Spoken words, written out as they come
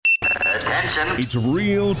Attention. It's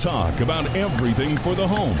real talk about everything for the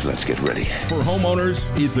home. Let's get ready. For homeowners,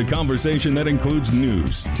 it's a conversation that includes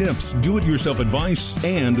news, tips, do-it-yourself advice,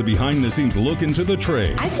 and a behind-the-scenes look into the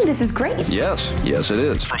trade. I think this is great. Yes, it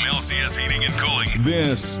is. From LCS Heating and Cooling,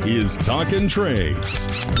 this is Talkin' Trades.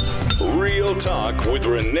 Real talk with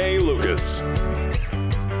Renee Lucas.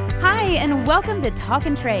 Hi, and welcome to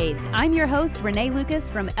Talkin' Trades. I'm your host, Renee Lucas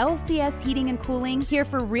from LCS Heating and Cooling, here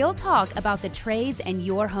for real talk about the trades and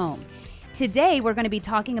your home. Today, we're going to be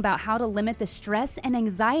talking about how to limit the stress and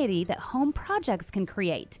anxiety that home projects can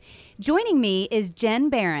create. Joining me is Jenn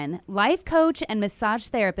Baron, life coach and massage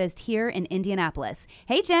therapist here in Indianapolis.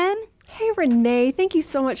 Hey, Jen. Hey, Renee. Thank you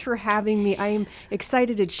so much for having me. I'm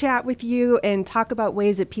excited to chat with you and talk about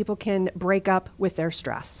ways that people can break up with their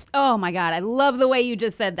stress. Oh, my God. I love the way you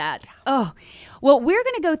just said that. Oh, well, we're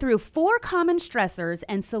going to go through 4 common stressors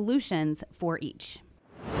and solutions for each.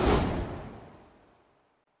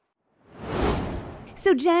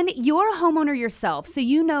 So, Jen, you're a homeowner yourself, so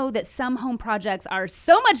you know that some home projects are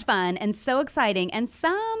so much fun and so exciting, and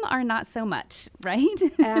some are not so much, right?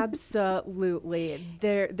 Absolutely.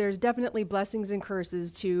 There's definitely blessings and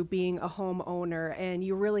curses to being a homeowner, and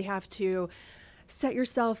you really have to set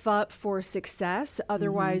yourself up for success.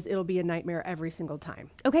 Otherwise, it'll be a nightmare every single time.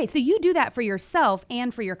 Okay, so you do that for yourself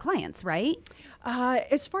and for your clients, right?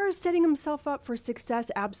 As far as setting himself up for success,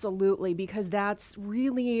 absolutely, because that's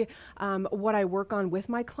really what I work on with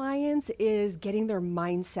my clients is getting their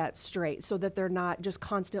mindset straight so that they're not just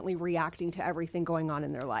constantly reacting to everything going on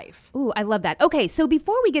in their life. Ooh, I love that. Okay, so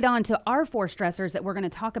before we get on to our 4 stressors that we're going to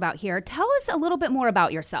talk about here, tell us a little bit more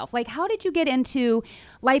about yourself. Like, how did you get into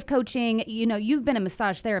life coaching? You know, you've been a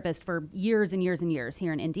massage therapist for years and years and years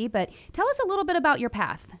here in Indy, but tell us a little bit about your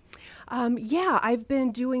path. I've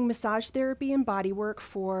been doing massage therapy and body work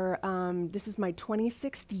for, this is my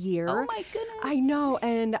 26th year. Oh my goodness. I know,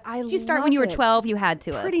 and Did you start when you were 12? You had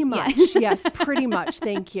to. Pretty much, yes, pretty much.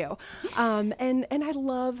 Thank you. And I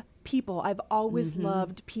love people. I've always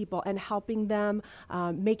loved people and helping them,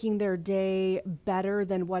 making their day better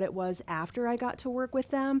than what it was after I got to work with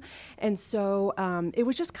them. And so it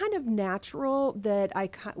was just kind of natural that I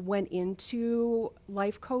went into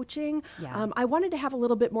life coaching. Yeah. I wanted to have a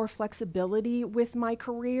little bit more flexibility with my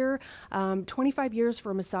career. 25 years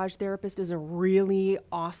for a massage therapist is a really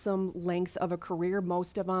awesome length of a career.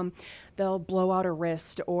 Most of them, they'll blow out a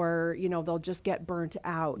wrist or, they'll just get burnt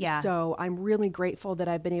out. Yeah. So I'm really grateful that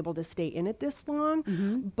I've been able to stay in it this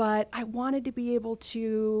long, but I wanted to be able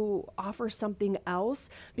to offer something else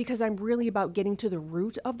because I'm really about getting to the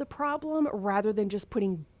root of the problem rather than just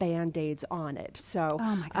putting Band-Aids on it. So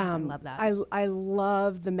oh my God, I love that. I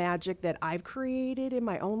love the magic that I've created in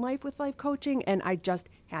my own life with life coaching, and I just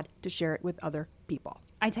had to share it with other people.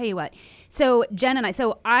 I tell you what, so Jen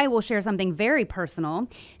and I will share something very personal.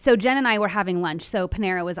 So Jen and I were having lunch. So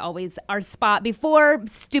Panera was always our spot before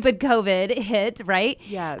stupid COVID hit, right?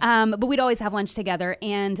 Yes. But we'd always have lunch together.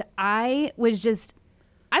 And I was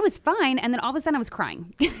fine. And then all of a sudden I was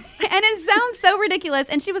crying. And it sounds so ridiculous.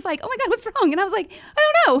 And she was like, oh my God, what's wrong? And I was like,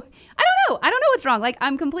 I don't know what's wrong. Like,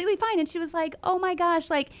 I'm completely fine. And she was like, oh my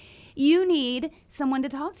gosh, like, you need someone to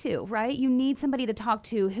talk to, right? You need somebody to talk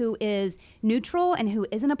to who is neutral and who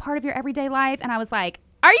isn't a part of your everyday life. And I was like,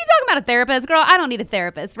 are you talking about a therapist, girl? I don't need a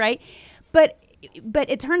therapist, right? But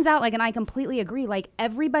it turns out, like, and I completely agree, like,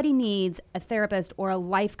 everybody needs a therapist or a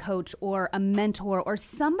life coach or a mentor or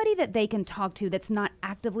somebody that they can talk to that's not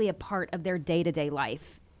actively a part of their day-to-day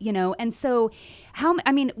life, And so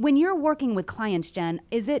when you're working with clients, Jen,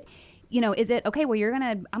 is it, okay, well,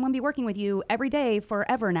 I'm going to be working with you every day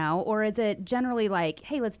forever now? Or is it generally like,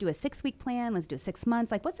 hey, let's do a 6-week plan. Let's do 6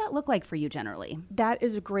 months. Like, what's that look like for you generally? That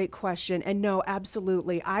is a great question. And no,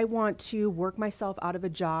 absolutely. I want to work myself out of a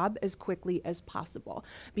job as quickly as possible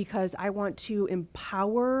because I want to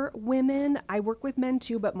empower women. I work with men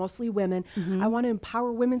too, but mostly women. I want to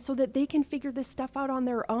empower women so that they can figure this stuff out on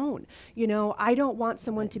their own. I don't want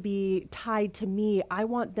someone to be tied to me. I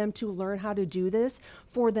want them to learn how to do this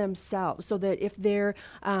for themselves. So that if they're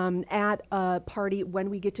at a party, when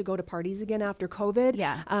we get to go to parties again after COVID,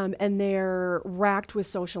 and they're racked with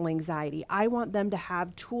social anxiety, I want them to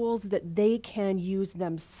have tools that they can use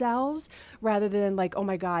themselves rather than like, oh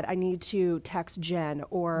my God, I need to text Jen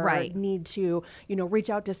or need to, reach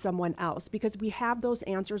out to someone else, because we have those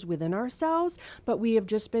answers within ourselves, but we have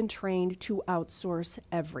just been trained to outsource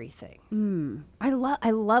everything. I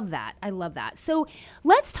love that. I love that. So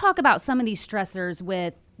let's talk about some of these stressors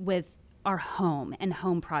with our home and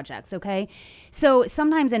home projects, okay? So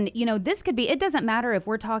sometimes, and this could be, it doesn't matter if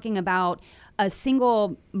we're talking about a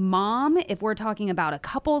single mom, if we're talking about a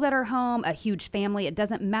couple that are home, a huge family, it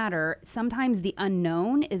doesn't matter. Sometimes the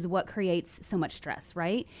unknown is what creates so much stress,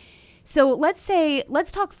 right? So let's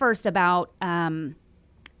talk first about,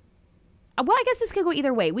 well, I guess this could go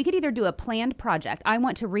either way. We could either do a planned project. I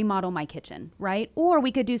want to remodel my kitchen, right? Or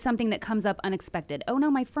we could do something that comes up unexpected. Oh no,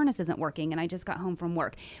 my furnace isn't working and I just got home from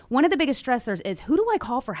work. One of the biggest stressors is, who do I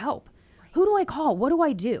call for help? Right. Who do I call? What do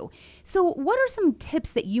I do? So what are some tips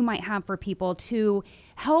that you might have for people to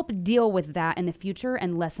help deal with that in the future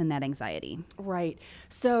and lessen that anxiety? Right.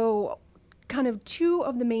 So kind of two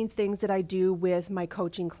of the main things that I do with my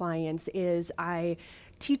coaching clients is I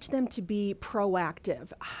teach them to be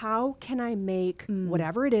proactive. How can I make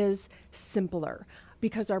whatever it is simpler?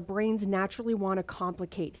 Because our brains naturally want to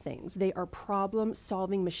complicate things. They are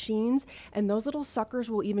problem-solving machines, and those little suckers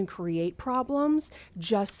will even create problems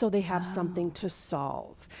just so they have something to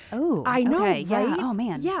solve. Oh, I know, okay, right? Yeah. Oh,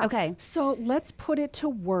 man. Yeah. Okay. So let's put it to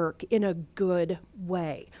work in a good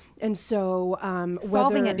way. And so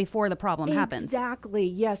solving it before the problem happens. Exactly.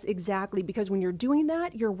 Yes, exactly. Because when you're doing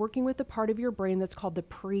that, you're working with the part of your brain that's called the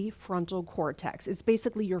prefrontal cortex. It's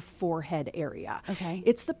basically your forehead area. Okay.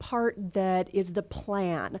 It's the part that is the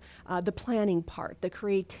planning part, the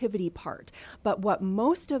creativity part. But what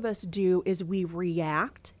most of us do is we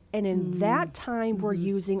react. And in that time, we're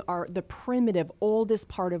using the primitive, oldest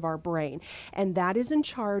part of our brain. And that is in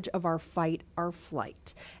charge of our fight or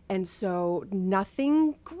flight. And so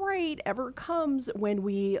nothing great ever comes when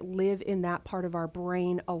we live in that part of our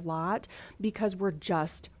brain a lot, because we're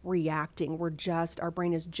just reacting. Our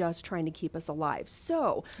brain is just trying to keep us alive.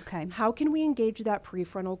 So how can we engage that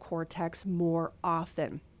prefrontal cortex more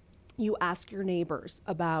often? You ask your neighbors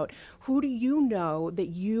about, who do you know that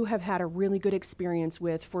you have had a really good experience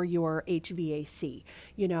with for your HVAC,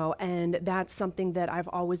 and that's something that I've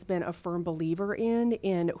always been a firm believer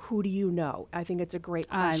in who do you know? I think it's a great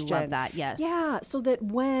question. I love that, yes. Yeah, so that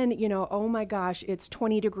when, oh my gosh, it's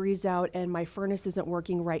 20 degrees out and my furnace isn't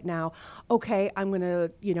working right now, okay, I'm going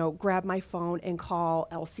to, grab my phone and call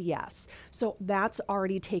LCS. So that's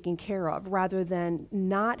already taken care of, rather than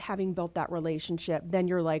not having built that relationship. Then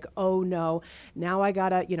you're like, oh no, now I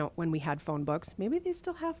gotta, when we had phone books, maybe they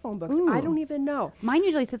still have phone books. Ooh. I don't even know. Mine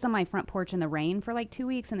usually sits on my front porch in the rain for like 2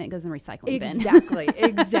 weeks and then it goes in the recycling bin.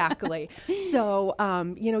 Exactly. So,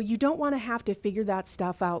 you don't want to have to figure that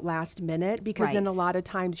stuff out last minute, because then a lot of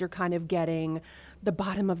times you're kind of getting the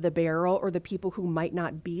bottom of the barrel, or the people who might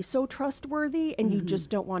not be so trustworthy, and you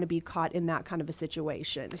just don't want to be caught in that kind of a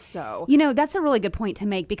situation. So, that's a really good point to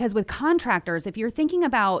make, because with contractors, if you're thinking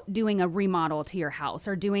about doing a remodel to your house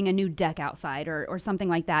or doing a new deck outside or something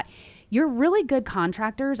like that, your really good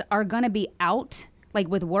contractors are going to be out, like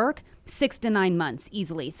with work, 6 to 9 months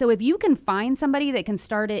easily. So if you can find somebody that can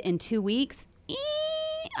start it in 2 weeks,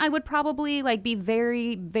 I would probably be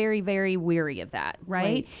very, very, very weary of that,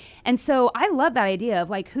 right? And so I love that idea of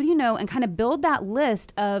who do you know, and kind of build that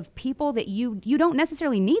list of people that you don't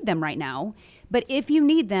necessarily need them right now, but if you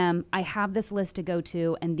need them, I have this list to go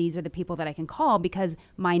to, and these are the people that I can call because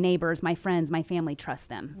my neighbors, my friends, my family trust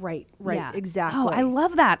them. Right, yeah. Exactly. Oh, I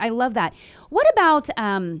love that. What about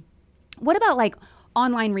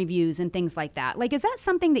online reviews and things like that? Is that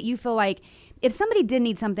something that you feel like, if somebody did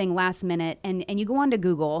need something last minute and you go onto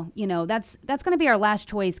Google, that's going to be our last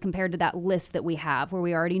choice compared to that list that we have where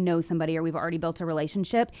we already know somebody or we've already built a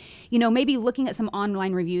relationship, maybe looking at some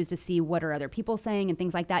online reviews to see what are other people saying and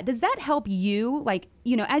things like that. Does that help you,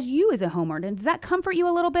 as you as a homeowner, does that comfort you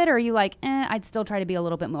a little bit, or are you I'd still try to be a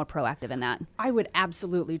little bit more proactive in that? I would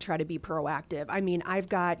absolutely try to be proactive. I mean, I've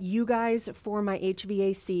got you guys for my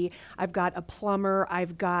HVAC. I've got a plumber.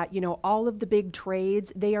 I've got, all of the big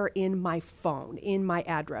trades. They are in my phone, in my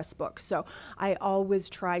address book. So I always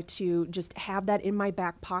try to just have that in my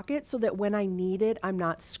back pocket so that when I need it, I'm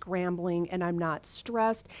not scrambling and I'm not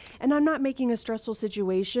stressed, and I'm not making a stressful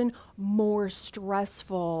situation more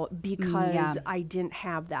stressful because I didn't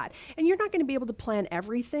have that. And you're not going to be able to plan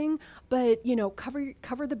everything, but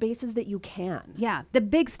cover the bases that you can. Yeah, the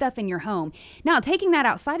big stuff in your home. Now, taking that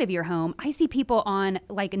outside of your home, I see people on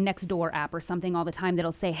a Nextdoor app or something all the time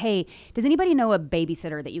that'll say, hey, does anybody know a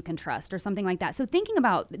babysitter that you can trust, or something like that. So thinking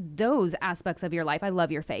about those aspects of your life, I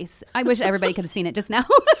love your face. I wish everybody could have seen it just now.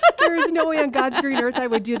 There is no way on God's green earth I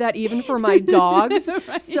would do that even for my dogs.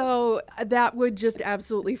 Right. So that would just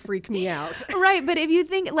absolutely freak me out. Right. But if you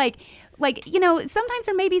think sometimes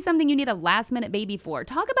there may be something you need a last minute baby for.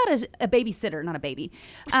 Talk about a babysitter, not a baby.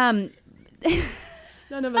 None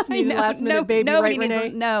of us need a last minute baby, right, Renee?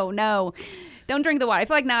 No. Don't drink the water. I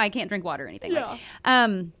feel like now I can't drink water or anything. Yeah.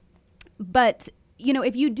 But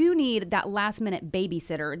if you do need that last minute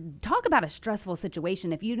babysitter, talk about a stressful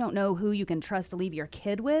situation if you don't know who you can trust to leave your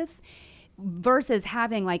kid with, versus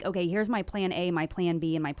having like, okay, here's my plan A, my plan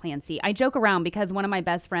B, and my plan C. I joke around because one of my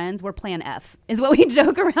best friends, we're plan F is what we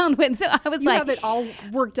joke around with. So I was you have it all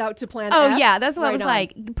worked out to plan F? Oh yeah, that's what I was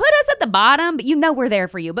like, put us at the bottom, but we're there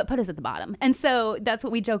for you, but put us at the bottom. And so that's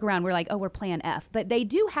what we joke around. We're like, oh, we're plan F. But they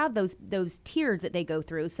do have those tiers that they go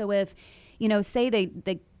through. So if, say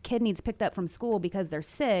the kid needs picked up from school because they're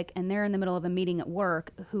sick and they're in the middle of a meeting at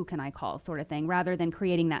work, who can I call, sort of thing, rather than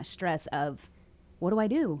creating that stress of, what do I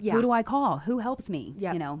do? Yeah. Who do I call? Who helps me?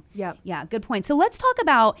 Yeah. Yeah, good point. So let's talk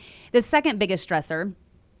about the second biggest stressor.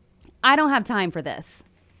 I don't have time for this.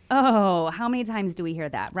 Oh, how many times do we hear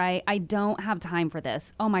that, right? I don't have time for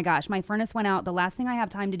this. Oh my gosh, my furnace went out. The last thing I have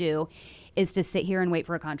time to do is to sit here and wait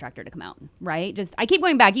for a contractor to come out, right? I keep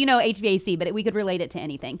going back, HVAC, but we could relate it to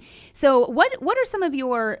anything. So what are some of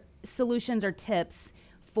your solutions or tips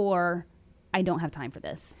for I don't have time for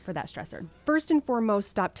this, for that stressor? First and foremost,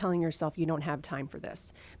 stop telling yourself you don't have time for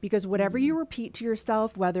this, because whatever you repeat to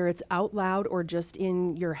yourself, whether it's out loud or just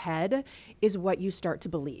in your head, is what you start to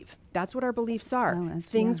believe. That's what our beliefs are.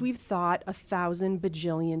 Things we've thought 1,000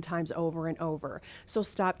 bajillion times over and over. So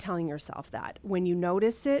stop telling yourself that. When you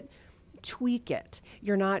notice it, tweak it.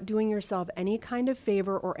 You're not doing yourself any kind of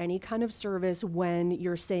favor or any kind of service when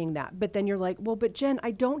you're saying that. But then you're like, well, but Jen,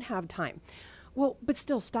 I don't have time. Well, but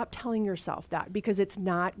still, stop telling yourself that, because it's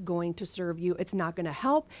not going to serve you. It's not going to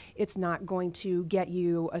help. It's not going to get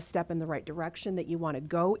you a step in the right direction that you want to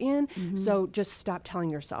go in. Mm-hmm. So just stop telling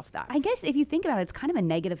yourself that. I guess if you think about it, it's kind of a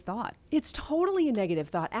negative thought. It's totally a negative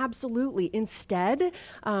thought. Absolutely. Instead,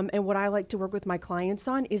 and what I like to work with my clients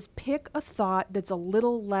on is pick a thought that's a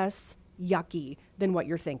little less yucky than what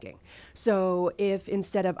you're thinking. So if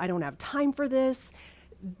instead of I don't have time for this,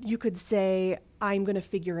 you could say I'm going to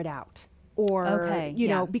figure it out. Or,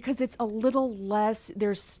 because it's a little less,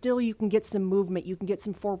 you can get some movement, you can get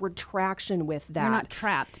some forward traction with that. You're not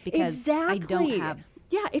trapped because I don't have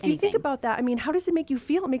if you think about that, how does it make you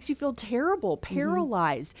feel? It makes you feel terrible,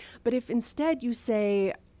 paralyzed. Mm-hmm. But if instead you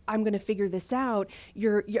say, I'm going to figure this out,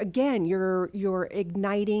 you're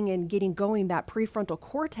igniting and getting going that prefrontal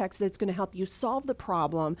cortex that's going to help you solve the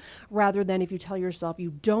problem, rather than if you tell yourself you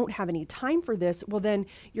don't have any time for this, well then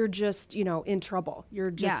you're just, in trouble.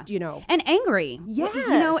 You're just, And angry.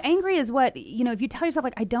 Yes. Angry is what, if you tell yourself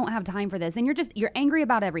like, I don't have time for this, and you're angry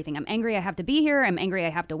about everything. I'm angry I have to be here. I'm angry I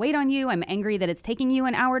have to wait on you. I'm angry that it's taking you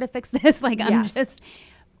an hour to fix this.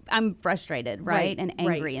 I'm frustrated, right? And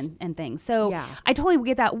angry and things. So I totally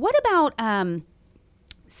get that. What about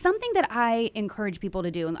something that I encourage people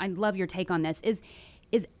to do, and I'd love your take on this, is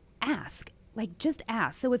ask. Just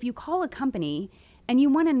ask. So if you call a company and you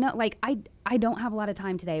want to know, I don't have a lot of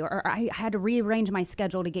time today, or I had to rearrange my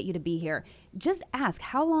schedule to get you to be here, just ask,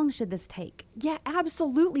 how long should this take? Yeah,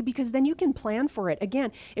 absolutely, because then you can plan for it.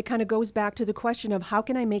 Again, it kind of goes back to the question of how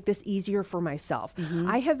can I make this easier for myself? Mm-hmm.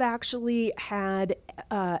 I have actually had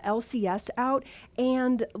LCS out,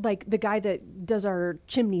 and the guy that does our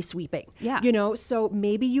chimney sweeping. Yeah. So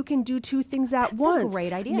maybe you can do two things at once. That's a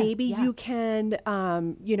great idea. Maybe you can,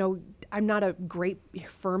 I'm not a great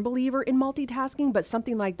firm believer in multitasking, but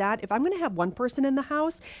something like that. If I'm going to have one person in the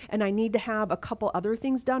house and I need to have a couple other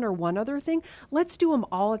things done or one other thing, let's do them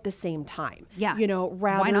all at the same time. Yeah.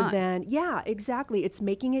 Rather than, exactly. It's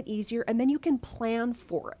making it easier. And then you can plan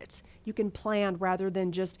for it. You can plan rather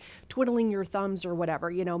than just twiddling your thumbs or whatever.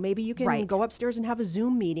 Maybe you can go upstairs and have a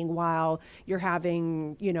Zoom meeting while you're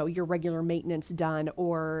having, your regular maintenance done,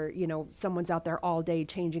 or, someone's out there all day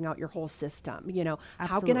changing out your whole system.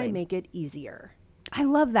 How can I make it easier? I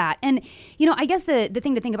love that. And, I guess the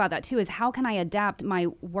thing to think about that too is how can I adapt my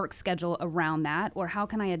work schedule around that, or how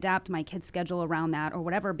can I adapt my kids' schedule around that, or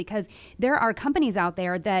whatever, because there are companies out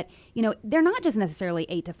there that, they're not just necessarily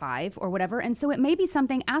 8 to 5 or whatever. And so it may be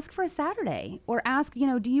something, ask for a Saturday, or ask,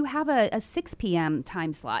 do you have a 6 p.m.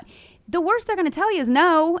 time slot? The worst they're going to tell you is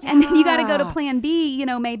no, and then you got to go to plan B,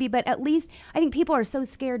 maybe. But at least I think people are so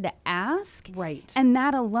scared to ask. Right. And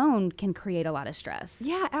that alone can create a lot of stress.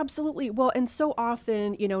 Yeah, absolutely. Well, and so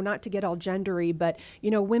often, not to get all gendery, but,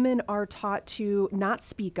 women are taught to not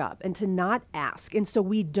speak up and to not ask. And so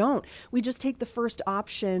we don't. We just take the first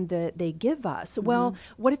option that they give us. Mm-hmm. Well,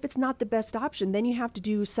 what if it's not the best option? Then you have to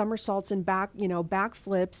do somersaults and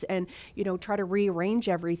backflips and, try to rearrange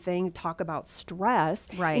everything, talk about stress.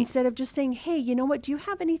 Right. Instead of just saying, hey, you know what, do you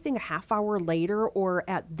have anything a half hour later or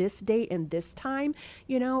at this date and this time?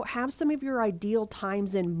 Have some of your ideal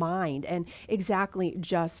times in mind and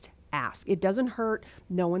just ask. It doesn't hurt.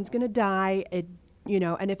 No one's going to die.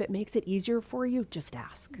 and if it makes it easier for you, just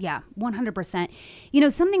ask. Yeah, 100%.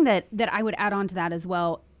 Something that I would add on to that as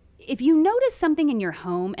well, if you notice something in your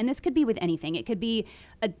home, and this could be with anything, it could be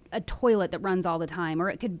a toilet that runs all the time, or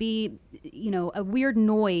it could be, a weird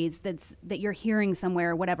noise that you're hearing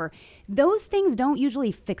somewhere or whatever. Those things don't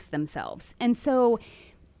usually fix themselves. And so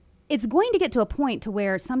it's going to get to a point to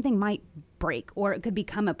where something might break or it could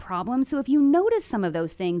become a problem. So if you notice some of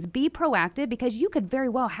those things, be proactive, because you could very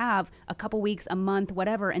well have a couple weeks, a month,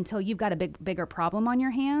 whatever, until you've got a bigger problem on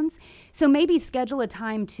your hands. So maybe schedule a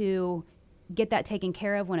time to get that taken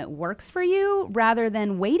care of when it works for you, rather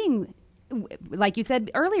than waiting, like you said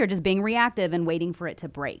earlier, just being reactive and waiting for it to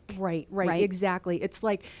break. Right, exactly. It's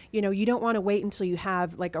like, you don't want to wait until you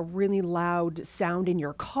have like a really loud sound in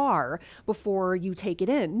your car before you take it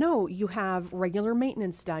in. No, you have regular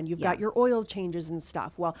maintenance done. You've got your oil changes and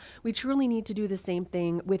stuff. Well, we truly need to do the same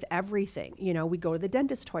thing with everything. We go to the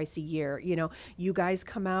dentist twice a year. You guys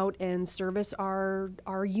come out and service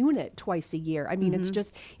our unit twice a year. I mean,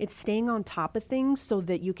 it's staying on top of things so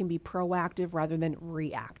that you can be proactive rather than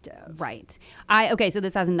reactive. Right. So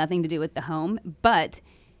this has nothing to do with the home, but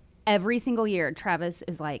every single year, Travis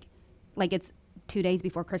is like it's 2 days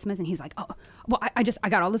before Christmas, and he's like, oh, well, I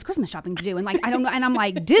got all this Christmas shopping to do, and like, I don't know, and I'm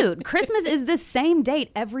like, dude, Christmas is the same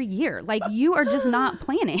date every year. Like, you are just not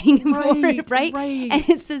planning for it, right? And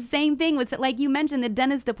it's the same thing with, like you mentioned, the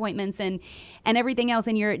dentist appointments and everything else,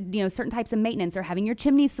 and your, certain types of maintenance, or having your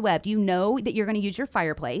chimney swept. You know that you're going to use your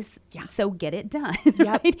fireplace, so get it done,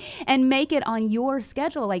 right? And make it on your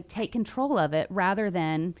schedule. Like, take control of it rather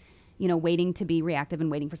than waiting to be reactive and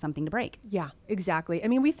waiting for something to break. Yeah, exactly. I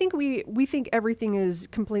mean, we think everything is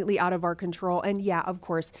completely out of our control. And yeah, of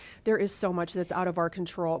course, there is so much that's out of our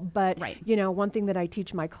control. But, one thing that I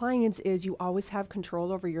teach my clients is you always have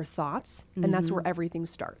control over your thoughts. And that's where everything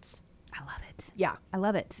starts. I love it. Yeah. I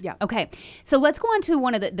love it. Yeah. Okay. So let's go on to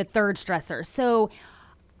one of the third stressors. So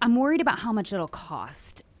I'm worried about how much it'll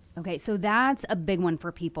cost. Okay. So that's a big one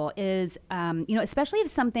for people is, especially if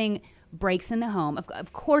something breaks in the home.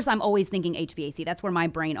 Of course, I'm always thinking HVAC. That's where my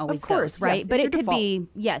brain always goes, right? Yes, but it could be,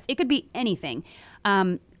 it could be anything.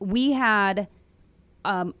 We had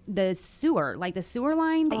the sewer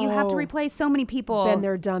line that you have to replace. So many people. Been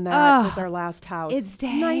there, done that with our last house. It's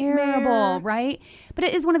terrible, right? But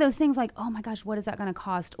it is one of those things like, oh my gosh, what is that going to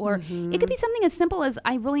cost? Or it could be something as simple as,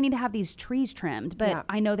 I really need to have these trees trimmed, but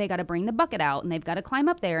I know they got to bring the bucket out and they've got to climb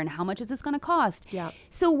up there, and how much is this going to cost? Yeah.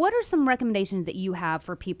 So what are some recommendations that you have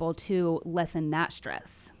for people to lessen that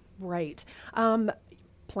stress? Right.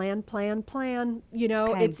 Plan.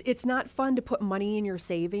 It's not fun to put money in your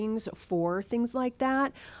savings for things like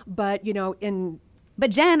that, but But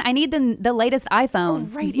Jen, I need the latest iPhone.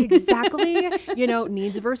 Oh, right, exactly.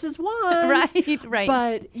 Needs versus wants. Right.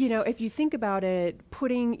 But, if you think about it,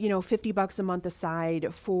 putting, $50 a month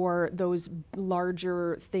aside for those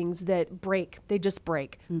larger things that break, they just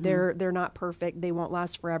break. They're not perfect. They won't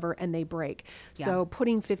last forever, and they break. Yeah. So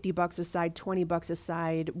putting $50 aside, $20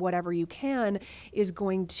 aside, whatever you can, is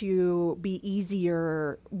going to be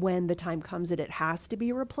easier when the time comes that it has to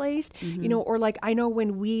be replaced. Or like, I know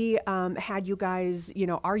when we had you guys,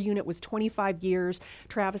 our unit was 25 years.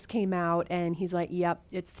 Travis came out and he's like, yep,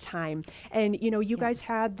 it's time. And, you guys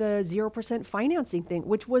had the 0% financing thing,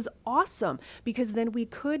 which was awesome, because then we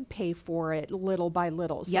could pay for it little by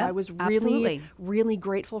little. So I was really, really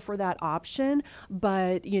grateful for that option.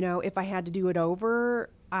 But, if I had to do it over,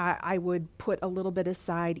 I would put a little bit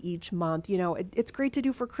aside each month. It's great to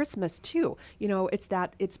do for Christmas too.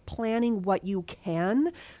 It's planning what you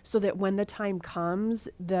can so that when the time comes,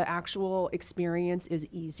 the actual experience is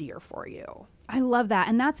easier for you. I love that.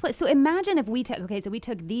 And so imagine if we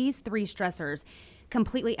took these three stressors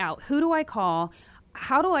completely out. Who do I call?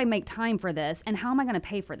 How do I make time for this? And how am I going to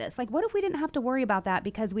pay for this? Like, what if we didn't have to worry about that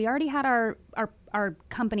because we already had our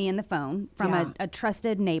company in the phone from a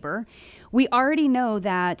trusted neighbor? We already know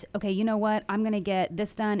that, okay, you know what? I'm going to get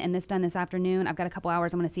this done and this done this afternoon. I've got a couple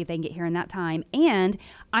hours. I'm going to see if they can get here in that time. And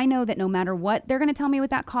I know that no matter what they're going to tell me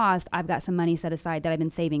with that cost, I've got some money set aside that I've been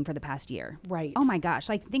saving for the past year. Right. Oh my gosh.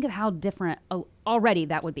 Like, think of how different already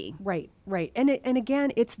that would be. Right. And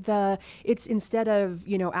again, it's instead of,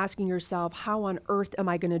 asking yourself, how on earth am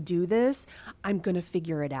I going to do this? I'm going to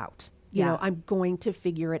figure it out. I'm going to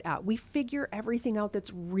figure it out. We figure everything out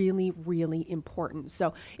that's really, really important.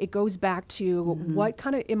 So it goes back to what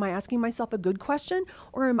kind of, am I asking myself a good question,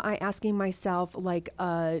 or am I asking myself like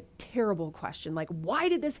a terrible question? Like, why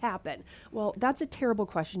did this happen? Well, that's a terrible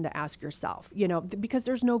question to ask yourself, because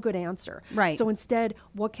there's no good answer. Right. So instead,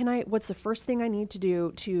 what's the first thing I need to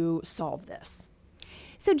do to solve this?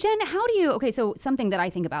 So Jen, so something that I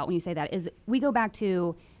think about when you say that is we go back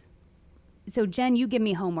to so Jen, you give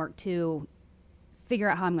me homework to figure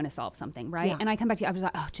out how I'm going to solve something, right? Yeah. And I come back to you, I was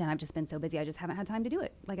like, oh, Jen, I've just been so busy. I just haven't had time to do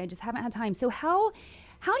it. Like, I just haven't had time. So how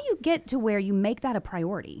do you get to where you make that a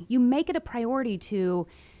priority? You make it a priority to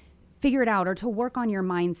figure it out, or to work on your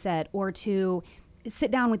mindset, or to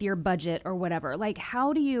sit down with your budget or whatever. Like,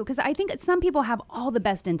 how do you, because I think some people have all the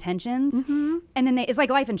best intentions, and then it's like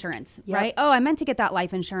life insurance, right? Oh, I meant to get that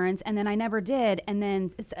life insurance, and then I never did. And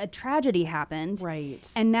then a tragedy happened. Right.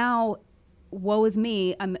 And now, woe is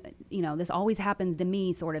me, this always happens to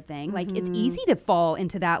me sort of thing. Like, it's easy to fall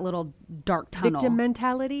into that little dark tunnel. Victim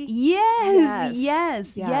mentality?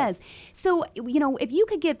 Yes. So, if you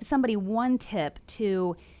could give somebody one tip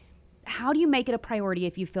to how do you make it a priority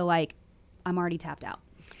if you feel like I'm already tapped out?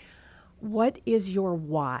 What is your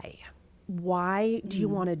why? Why do you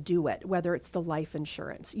want to do it? Whether it's the life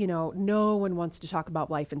insurance, no one wants to talk about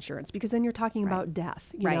life insurance because then you're talking about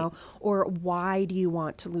death, you know, or why do you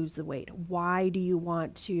want to lose the weight? Why do you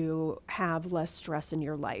want to have less stress in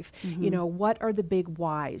your life? What are the big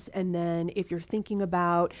whys? And then if you're thinking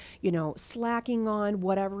about, slacking on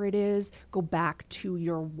whatever it is, go back to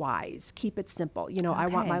your whys. Keep it simple. I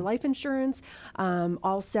want my life insurance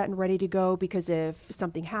all set and ready to go because if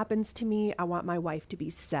something happens to me, I want my wife to be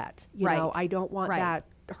set. I don't want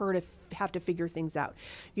her to have to figure things out.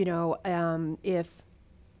 If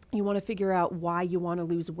you want to figure out why you want to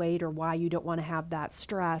lose weight or why you don't want to have that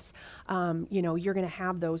stress, you're going to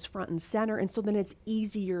have those front and center. And so then it's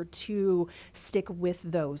easier to stick with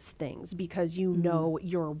those things because you know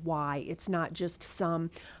your why. It's not just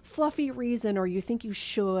some fluffy reason or you think you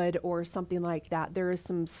should or something like that. There is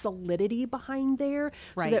some solidity behind there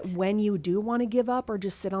so that when you do want to give up or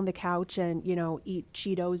just sit on the couch and, eat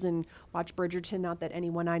Cheetos and watch Bridgerton, not that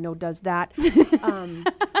anyone I know does that.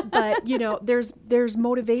 But, there's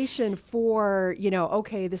motivation for,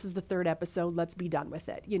 okay, this is the third episode. Let's be done with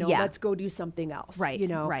it. Let's go do something else.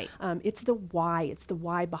 It's the why. It's the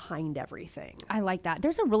why behind everything. I like that.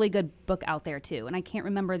 There's a really good book out there too. And I can't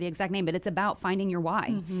remember the exact name, but it's about finding your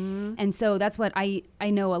why. And so that's what I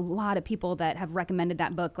know a lot of people that have recommended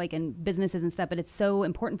that book, like in businesses and stuff, but it's so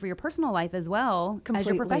important for your personal life as well as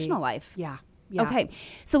your professional life. Yeah. Okay.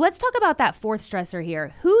 So let's talk about that fourth stressor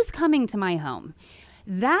here. Who's coming to my home?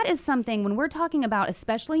 That is something when we're talking about,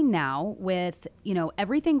 especially now with,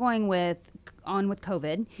 everything going on with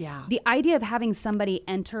COVID, the idea of having somebody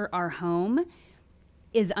enter our home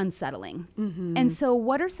is unsettling. And so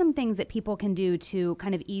what are some things that people can do to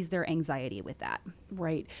kind of ease their anxiety with that?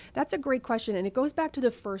 Right. That's a great question. And it goes back to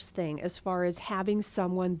the first thing as far as having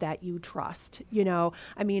someone that you trust.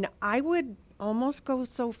 I would almost go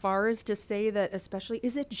so far as to say that especially,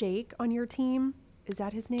 is it Jake on your team? Is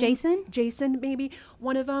that his name? Jason, maybe.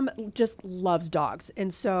 One of them just loves dogs.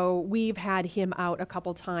 And so we've had him out a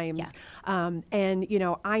couple times. And,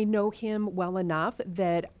 I know him well enough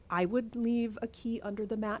that I would leave a key under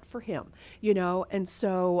the mat for him, And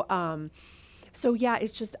so,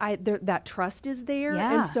 it's just that trust is there.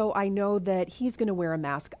 And so I know that he's going to wear a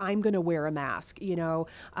mask. I'm going to wear a mask,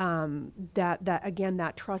 that again,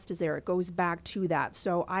 that trust is there. It goes back to that.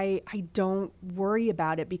 So I don't worry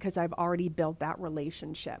about it because I've already built that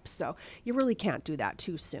relationship. So you really can't do that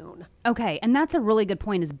too soon. Okay. And that's a really good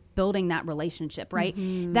point, is building that relationship, right?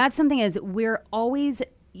 That's something is we're always,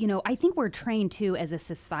 I think we're trained to as a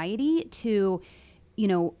society to,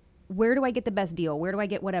 where do I get the best deal? Where do I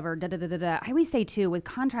get whatever? I always say too, with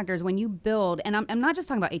contractors, when you build, and I'm not just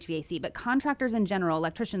talking about HVAC, but contractors in general,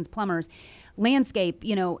 electricians, plumbers, landscape,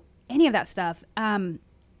 any of that stuff.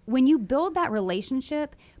 When you build that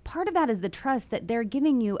relationship, part of that is the trust that they're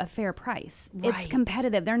giving you a fair price. It's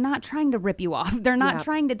competitive. They're not trying to rip you off. They're not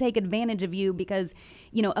trying to take advantage of you because,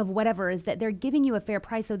 of whatever, is that they're giving you a fair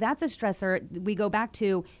price. So that's a stressor. We go back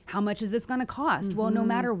to, how much is this going to cost? Well, no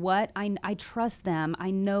matter what, I trust them. I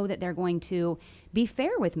know that they're going to be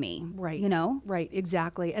fair with me. Right. Right.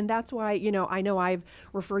 Exactly. And that's why, I know I've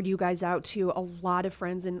referred you guys out to a lot of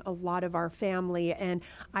friends and a lot of our family. And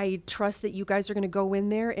I trust that you guys are going to go in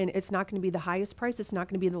there and it's not going to be the highest price. It's not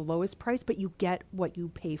going to be the lowest price, but you get what you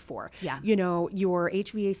pay for. Yeah. Your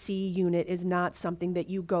HVAC unit is not something that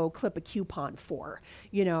you go clip a coupon for,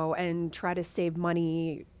 and try to save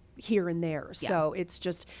money here and there. So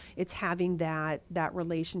it's having that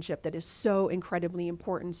relationship that is so incredibly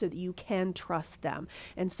important so that you can trust them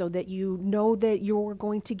and so that you know that you're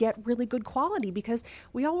going to get really good quality, because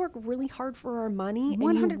we all work really hard for our money 100%,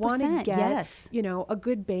 and you want to get, a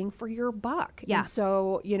good bang for your buck. Yeah. And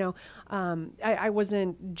so, I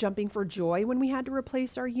wasn't jumping for joy when we had to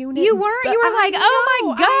replace our unit. You weren't? You were like, oh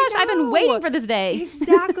my gosh, I've been waiting for this day.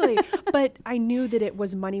 Exactly. But I knew that it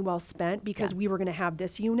was money well spent because we were going to have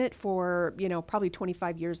this unit it for, probably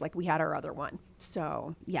 25 years like we had our other one.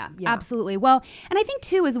 So, yeah, absolutely. Well, and I think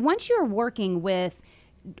too is once you're working with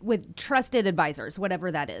trusted advisors,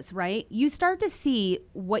 whatever that is, right? You start to see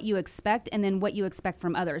what you expect and then what you expect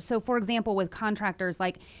from others. So for example, with contractors,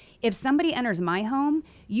 like if somebody enters my home,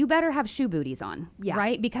 you better have shoe booties on,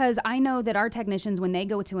 right? Because I know that our technicians, when they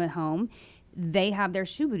go to a home, they have their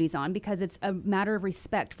shoe booties on because it's a matter of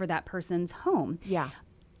respect for that person's home. Yeah.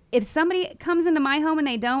 If somebody comes into my home and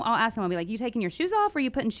they don't, I'll ask them, I'll be like, you taking your shoes off or are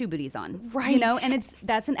you putting shoe booties on? Right. And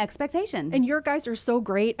that's an expectation. And your guys are so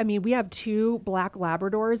great. I mean, we have 2 black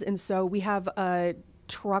Labradors, and so we have a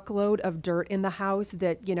truckload of dirt in the house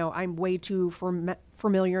that, I'm way too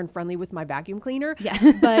familiar and friendly with my vacuum cleaner.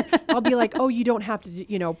 Yeah. But I'll be like, oh, you don't have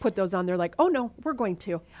to, put those on. They're like, oh, no, we're going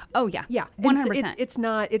to. Oh, yeah. Yeah. 100%.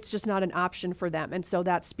 It's just not an option for them. And so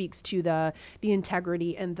that speaks to the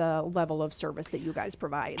integrity and the level of service that you guys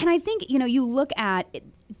provide. And I think, you look at it,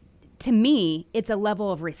 to me, it's a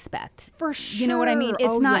level of respect. For sure. You know what I mean?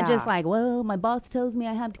 It's not just like, well, my boss tells me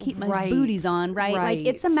I have to keep my booties on, right? Like,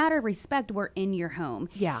 it's a matter of respect. We're in your home.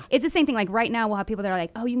 Yeah. It's the same thing. Like, right now, we'll have people that are like,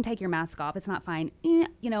 oh, you can take your mask off. It's not fine.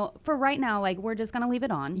 For right now, like, we're just going to leave it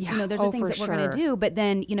on. Yeah. There's the things that we're going to do. But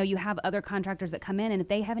then, you have other contractors that come in, and if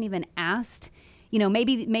they haven't even asked,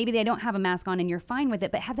 maybe they don't have a mask on and you're fine with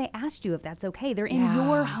it, but have they asked you if that's okay? They're in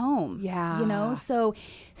your home. Yeah. So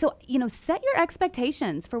set your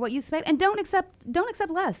expectations for what you expect and don't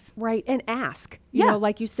accept less. Right. And ask,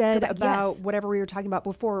 like you said about whatever we were talking about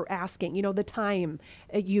before, asking, the time,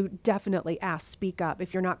 you definitely ask, speak up.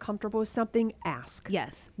 If you're not comfortable with something, ask.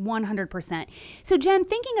 Yes, 100%. So Jen,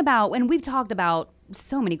 thinking about, and we've talked about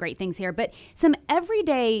so many great things here, but some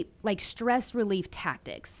everyday like stress relief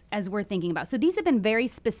tactics as we're thinking about. So these have been very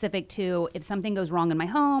specific to if something goes wrong in my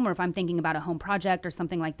home or if I'm thinking about a home project or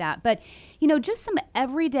something like that. But, just some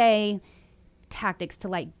everyday tactics to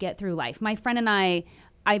like get through life. My friend and I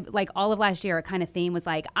like all of last year, a kind of theme was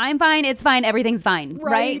like, I'm fine, it's fine, everything's fine,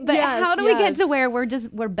 right? But how do we get to where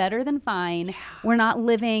we're better than fine? Yeah. We're not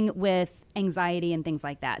living with anxiety and things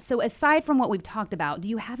like that. So aside from what we've talked about, do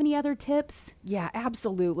you have any other tips? Yeah,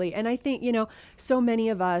 absolutely. And I think, so many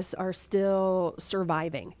of us are still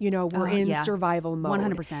surviving, we're in survival mode.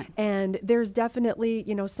 100%. And there's definitely,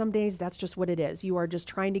 some days that's just what it is. You are just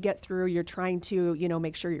trying to get through. You're trying to,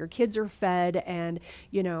 make sure your kids are fed and,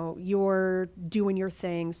 you're doing your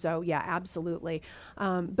thing. So yeah, absolutely.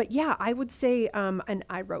 But yeah, I would say, and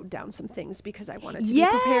I wrote down some things because I wanted to be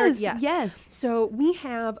prepared. Yes. So we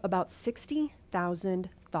have about 60,000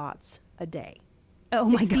 thoughts a day. Oh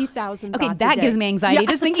my God. 60,000 thoughts Okay, that gives me anxiety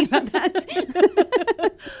just thinking about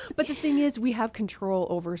that. But the thing is, we have control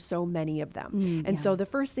over so many of them. And so the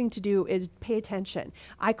first thing to do is pay attention.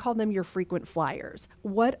 I call them your frequent flyers.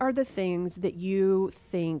 What are the things that you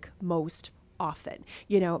think most often?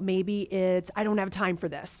 Maybe it's, I don't have time for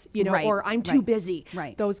this, or I'm too busy,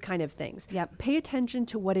 those kind of things. Yep. Pay attention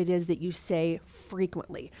to what it is that you say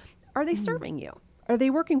frequently. Are they serving you? Are they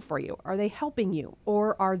working for you? Are they helping you?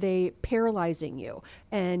 Or are they paralyzing you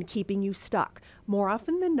and keeping you stuck? More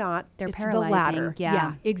often than not, it's paralyzing. The latter.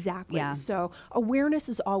 Yeah, exactly. Yeah. So awareness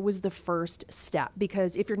is always the first step,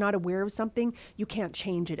 because if you're not aware of something, you can't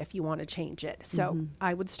change it if you want to change it. So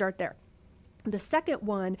I would start there. The second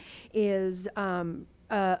one is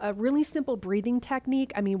a really simple breathing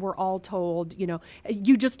technique. I mean, we're all told,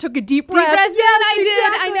 you just took a deep breath. Yes, I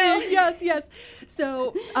did. I know. Yes.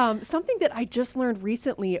 So something that I just learned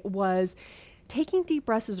recently was taking deep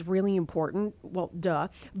breaths is really important. Well, duh.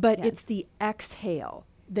 But it's the exhale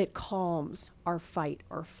that calms our fight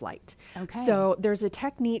or flight. Okay. So there's a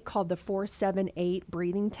technique called the 4-7-8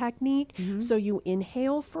 breathing technique. So you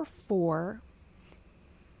inhale for 4.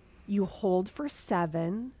 You hold for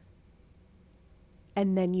 7,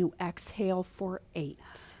 and then you exhale for 8.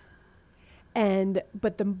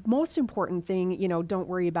 But the most important thing, don't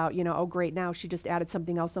worry about, oh, great, now she just added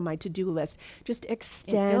something else on my to-do list. Just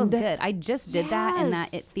extend. It feels good. I just did that, and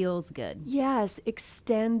that it feels good. Yes,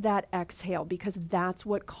 extend that exhale, because that's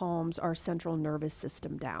what calms our central nervous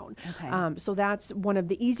system down. Okay. So that's one of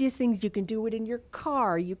the easiest things. You can do it in your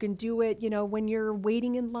car. You can do it, when you're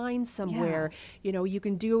waiting in line somewhere. Yeah. You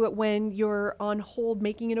can do it when you're on hold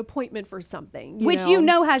making an appointment for something. Which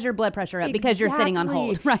has your blood pressure up because you're sitting on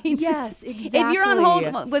hold, right? Yes, exactly. If you're on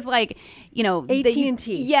hold with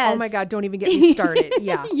AT&T. Yes. Oh my God, don't even get me started.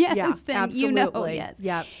 Yeah. Yes, then absolutely. Yes.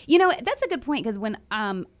 Yeah. That's a good point, because when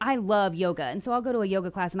I love yoga, and so I'll go to a yoga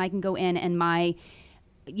class and I can go in and my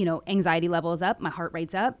anxiety level is up, my heart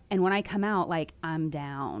rate's up, and when I come out, like, I'm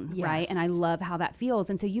down, right? And I love how that feels.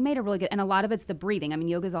 And so you made a really good, and a lot of it's the breathing. I mean,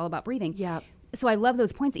 yoga is all about breathing. Yeah. so I love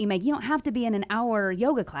those points that you make. You don't have to be in an hour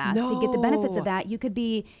yoga class to get the benefits of that. You could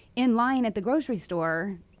be in line at the grocery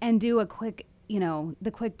store and do a quick,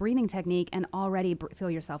 the quick breathing technique and already feel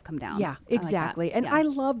yourself come down. Yeah, exactly. Like and I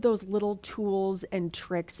love those little tools and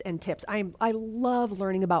tricks and tips. I love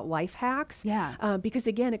learning about life hacks. Yeah. Because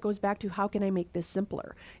again, it goes back to how can I make this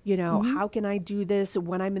simpler? How can I do this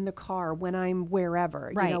when I'm in the car, when I'm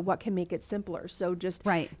wherever? Right. What can make it simpler? So just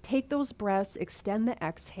take those breaths, extend the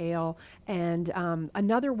exhale. And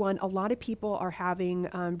another one, a lot of people are having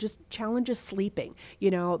just challenges sleeping.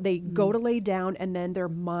 They go to lay down and then their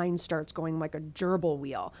mind starts going like a gerbil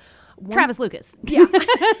wheel. Travis Lucas. Yeah.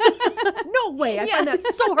 No way. I find that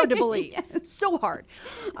so hard to believe. Yes. So hard.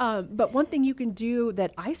 But one thing you can do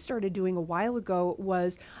that I started doing a while ago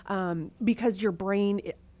was because your brain,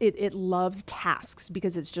 it loves tasks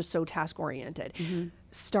because it's just so task oriented. Mm-hmm.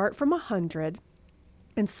 Start from 100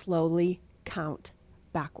 and slowly count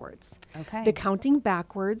backwards. Okay. The counting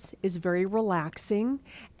backwards is very relaxing,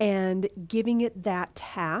 and giving it that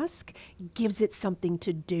task gives it something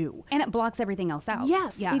to do. And it blocks everything else out.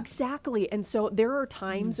 Yes, exactly. And so there are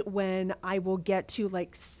times when I will get to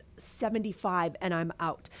like 75 and I'm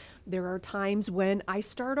out. There are times when I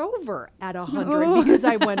start over at 100 because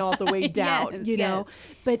I went all the way down, yes.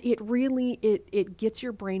 But it really, it gets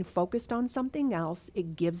your brain focused on something else.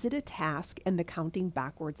 It gives it a task, and the counting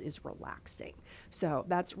backwards is relaxing. So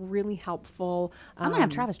that's really helpful. I'm going to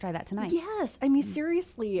have Travis try that tonight. Yes. I mean,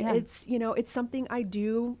 seriously, it's, it's something I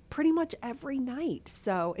do pretty much every night.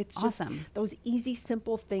 So it's just those easy,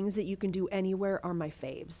 simple things that you can do anywhere are my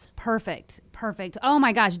faves. Perfect. Oh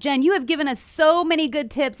my gosh, Jen, you have given us so many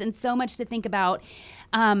good tips and so much to think about.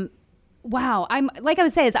 Wow. I'm like I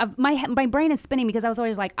was saying, my brain is spinning because I was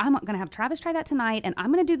always like, I'm going to have Travis try that tonight, and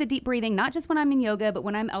I'm going to do the deep breathing, not just when I'm in yoga, but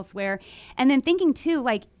when I'm elsewhere. And then thinking too,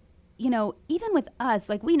 like, even with us,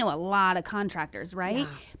 like we know a lot of contractors, right? Yeah.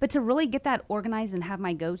 But to really get that organized and have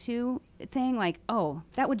my go-to thing, like,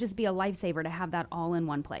 that would just be a lifesaver to have that all in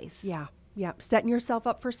one place. Yeah. Setting yourself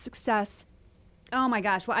up for success. Oh my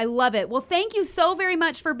gosh. Well, I love it. Well, thank you so very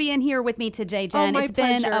much for being here with me today, Jen. My it's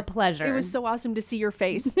pleasure. Been a pleasure. It was so awesome to see your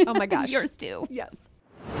face. Oh my gosh. Yours too. Yes.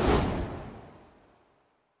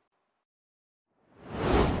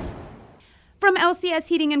 From LCS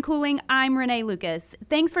Heating and Cooling, I'm Renee Lucas.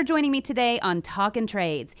 Thanks for joining me today on Talkin'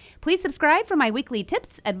 Trades. Please subscribe for my weekly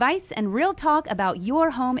tips, advice, and real talk about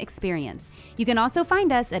your home experience. You can also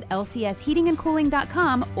find us at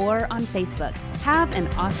lcsheatingandcooling.com or on Facebook. Have an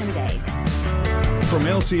awesome day. From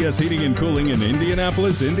LCS Heating and Cooling in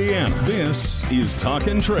Indianapolis, Indiana, this is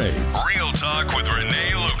Talkin' Trades. Real talk with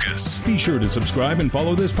Renee Lucas. Be sure to subscribe and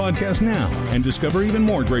follow this podcast now and discover even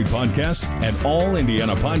more great podcasts at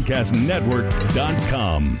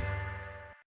allindianapodcastnetwork.com.